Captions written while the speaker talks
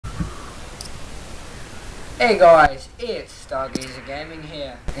Hey guys, it's StarCraft Gaming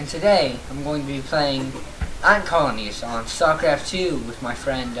here, and today I'm going to be playing Ant Colonies on StarCraft 2 with my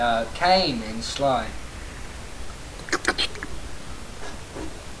friend Kane and Sly.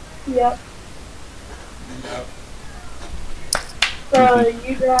 Yep.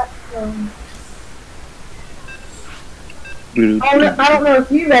 You got I don't know if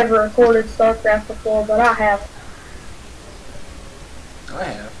you've ever recorded StarCraft before, but I have. I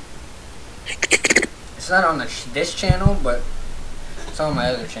have. It's not on this channel, but it's on my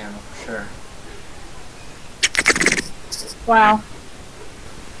other channel for sure. Wow.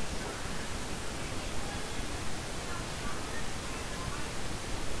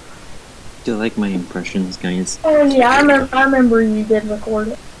 Do you like my impressions, guys? Oh yeah, I remember you did record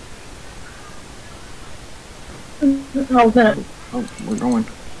it. Oh, we're going.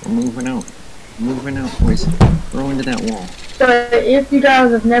 We're moving out. We're moving out, boys. Throw into that wall. So if you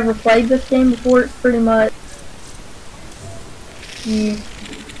guys have never played this game before, it's pretty much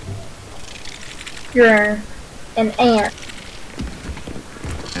you're an ant.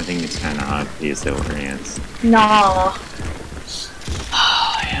 I think it's kind of obvious that we're ants. Nah.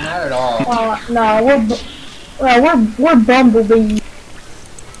 Oh, yeah. Not at all. No, we're bumblebees.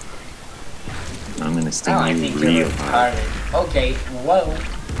 I'm gonna sting you real hard. Okay, whoa.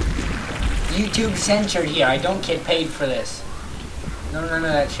 YouTube censored here. I don't get paid for this. No, none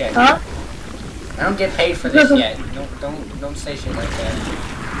of that shit. Huh? I don't get paid for this yet. Don't say shit like that.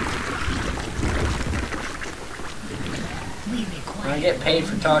 When I get paid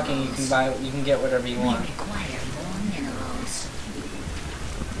for talking, you can get whatever you want.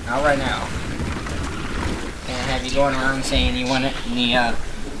 Not right now. Can't have you going around saying you want it. Yeah.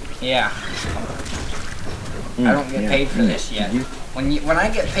 I don't get paid for this yet. When I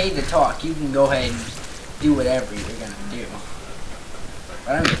get paid to talk, you can go ahead and do whatever you're gonna do.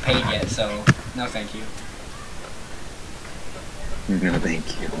 I don't get paid yet, so no thank you. No thank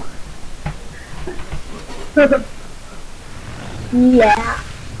you. Yeah,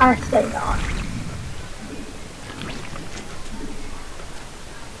 I say not.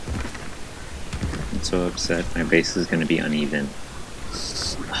 I'm so upset. My base is gonna be uneven.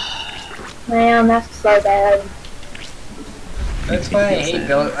 Man, that's so bad. That's why I hate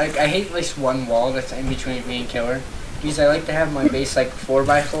build. Like I hate at least one wall that's in between me and killer, because I like to have my base like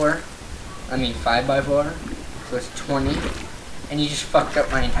 4x4. I mean 5x4, so it's 20, and you just fucked up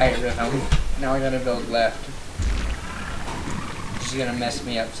my entire rhythm. Now I gotta build left. This is gonna mess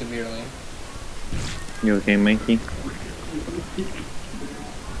me up severely. You okay, Mikey?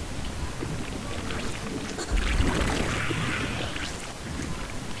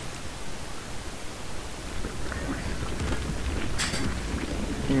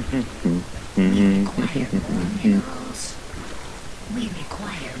 We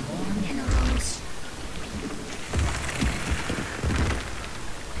require more minerals.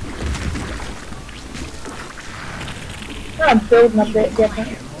 I'm building a bit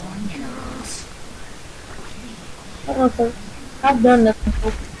different. I don't know if I've done this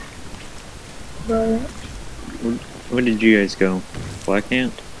before. But Where did you guys go? Black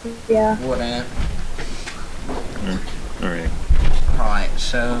Ant? yeah. What ant? Alright. Alright,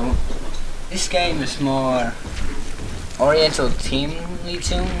 so this game is more Oriental teamly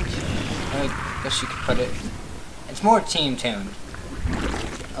tuned. I guess you could put it. It's more team tuned.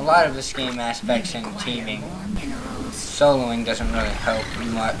 A lot of this game aspects in teaming. Soloing doesn't really help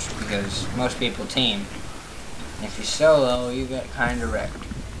much because most people team. And if you solo, you get kinda wrecked.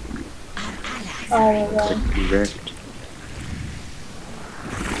 Oh yeah. Wrecked.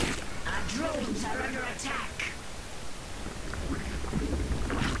 Our drones are under attack.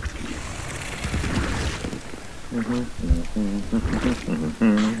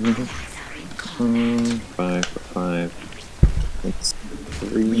 5 for 5. It's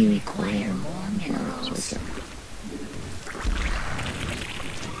 3. We require more minerals. Right there.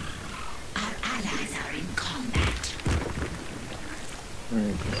 Our allies are in combat.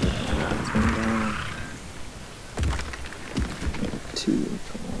 Alright, that's one down. 2,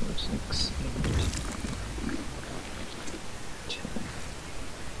 4, 6, 8, 10.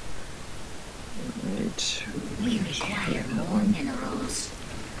 Alright. We require more minerals.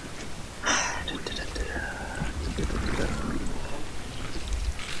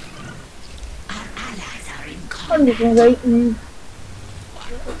 Our allies are in combat. I'm just waiting.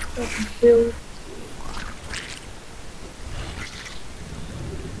 Build.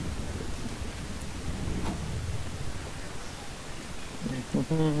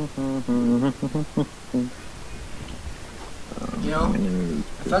 You know,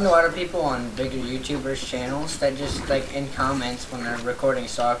 I found a lot of people on bigger YouTubers channels that just like in comments when they're recording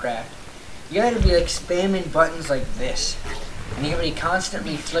StarCraft, You gotta be like spamming buttons like this. And you gotta be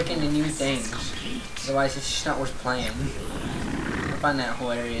constantly flicking to new things. Otherwise it's just not worth playing. I find that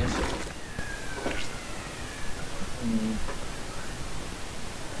hilarious.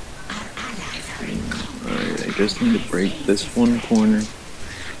 Alright, I just need to break this one corner.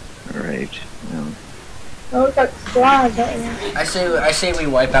 Alright, now. Oh, it's like slides, that one. I say we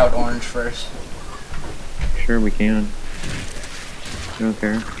wipe out orange first. Sure we can.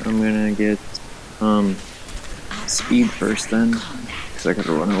 Okay, I'm gonna get speed first then. Cause I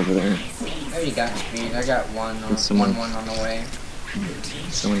gotta run over there. I already got speed. I got one on the way.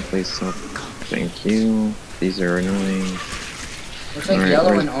 Someone place up. Thank you. These are annoying. Looks like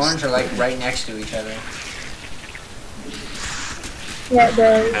yellow and orange are like right next to each other. Yeah, it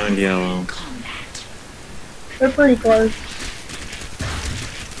does. Found yellow. They're pretty close.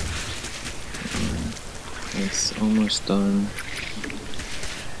 It's almost done.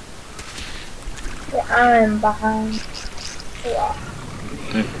 Yeah, I'm behind. Yeah.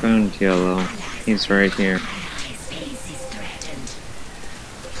 I found yellow. He's right here.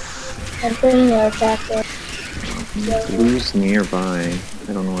 I'm putting an attack there. Blue's nearby.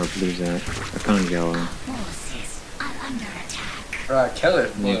 I don't know where blue's at. I found yellow.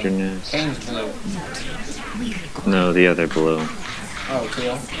 Killer's blue. Major nest. Kane's blue. No, the other blue. Oh,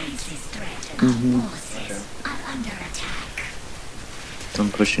 teal. Okay. I'm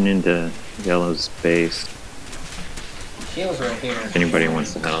pushing into yellow's base. Teal's right here. If anybody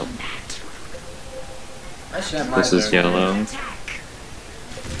wants to help. I should have my This is blue. yellow.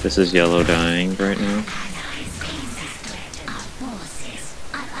 This is yellow dying right now.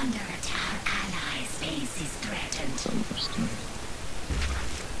 It's almost done.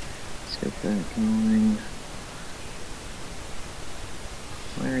 Let's get that going.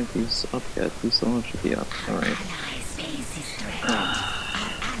 Why aren't these up yet? These all should be up. Alright.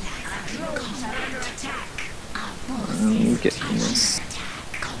 I'm getting this.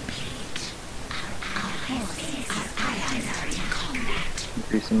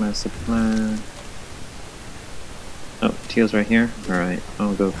 Increasing my supply. Oh, teal's right here? Alright,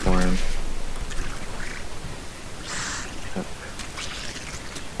 I'll go for him. Up.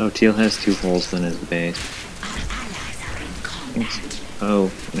 Oh, teal has 2 holes in his base.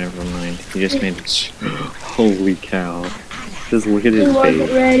 Oh, never mind. He just made it. Holy cow. Just look at his He wasn't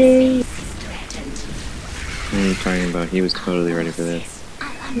base. ready. What are you talking about? He was totally ready for this.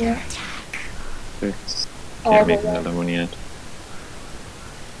 Yeah. Fix. All Can't the make way. another one yet.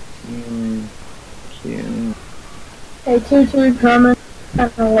 Cute. Hey, 2-2 coming.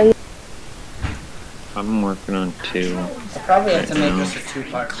 Kinda late. I'm working on 2. I probably have to make Right now. this a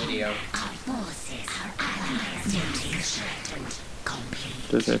 2-part video.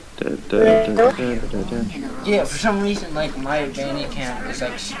 Yeah, for some reason, like my vanity count is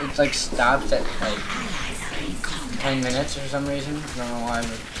like it's like stops at like 10 minutes for some reason. I don't know why.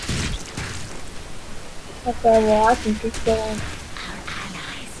 But Okay, well, I can keep going.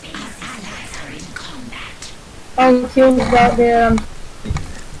 Oh, Kill's out there.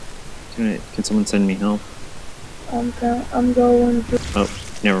 Can someone send me help? I'm going to. Oh,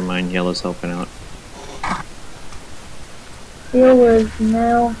 never mind. Yellow's helping out. Kill is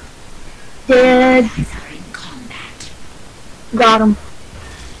now dead. Got him.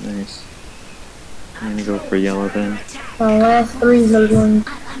 Nice. I'm gonna go for yellow then. Last 3 are going.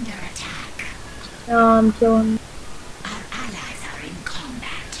 Now I'm killing.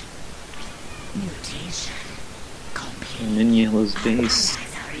 And then yellow's base.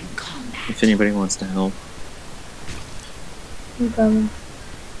 If anybody wants to help. I'm coming.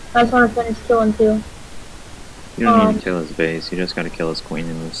 I just want to finish killing 2. You don't need to kill his base, you just gotta kill his queen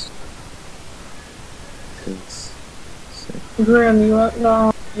in this. Grim, you want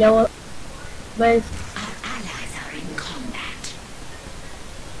no yellow base?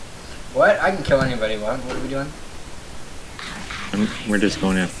 what? I can kill anybody. What are we doing? We're just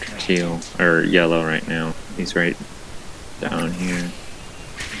going after teal, or yellow right now. He's right down here.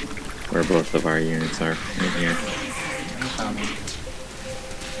 Where both of our units are, right here.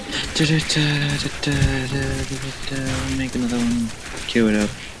 Make another one. Queue it up.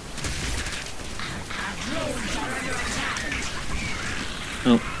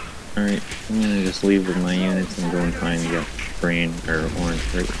 Oh, alright. I'm gonna just leave with my units and go and find the green or orange.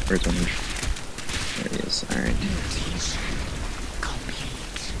 Where's orange? There he is. Alright.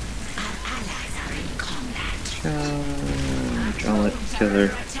 Charge. I'll let killer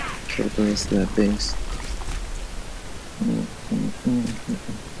kill the rest of that base.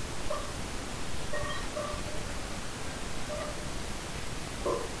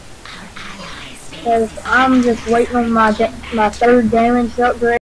 Because I'm just waiting on my 3rd damage upgrade.